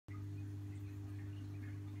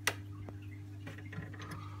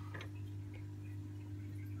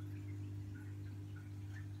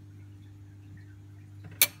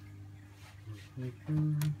Do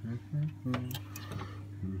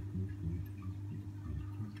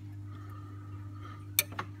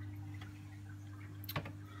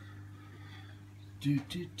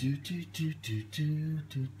do do do do do do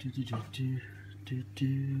do do do do do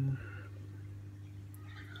do.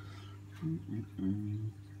 I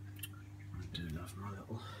do love my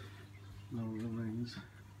little rings.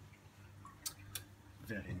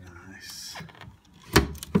 Very nice.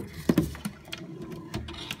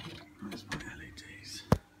 There's my LEDs.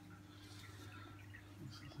 I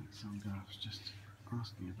think some guy was just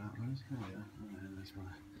asking about those. There we go. And there's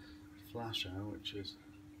my flasher, which is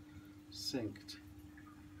synced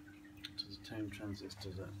to the tone transistor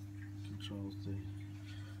that controls the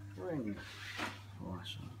ring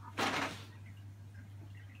flasher.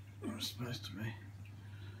 Or it's supposed to be.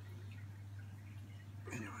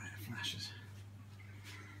 Anyway, it flashes.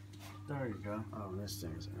 There you go. Oh, this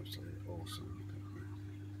thing is absolutely awesome.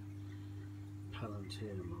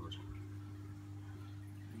 Palantir mode.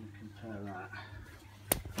 And you compare that.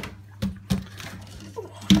 Oh,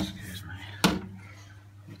 excuse me.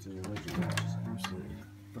 With the original, which is absolutely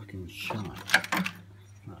fucking shite.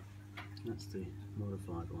 Look, that's the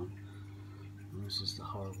modified one. And this is the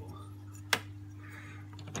horrible,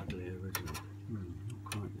 ugly original. Not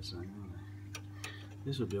quite the same, are they?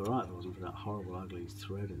 This would be alright if it wasn't for that horrible, ugly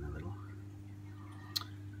thread in the middle.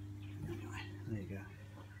 Anyway, there you go.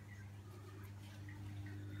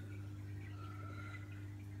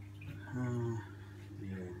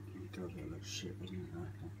 Yeah, it does look like shit, doesn't it?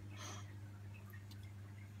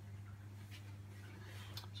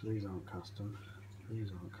 So these aren't custom.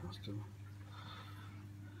 These aren't custom.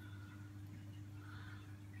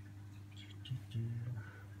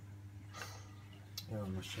 Oh,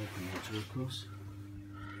 my shaker motor, of course.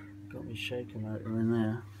 Got my shaker motor in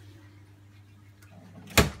there.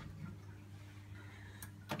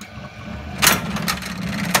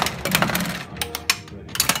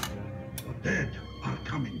 Dead are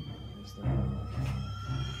coming.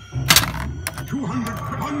 200,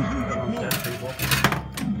 100 more.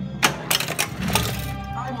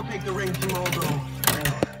 I will take the ring tomorrow.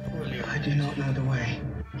 I do not know the way.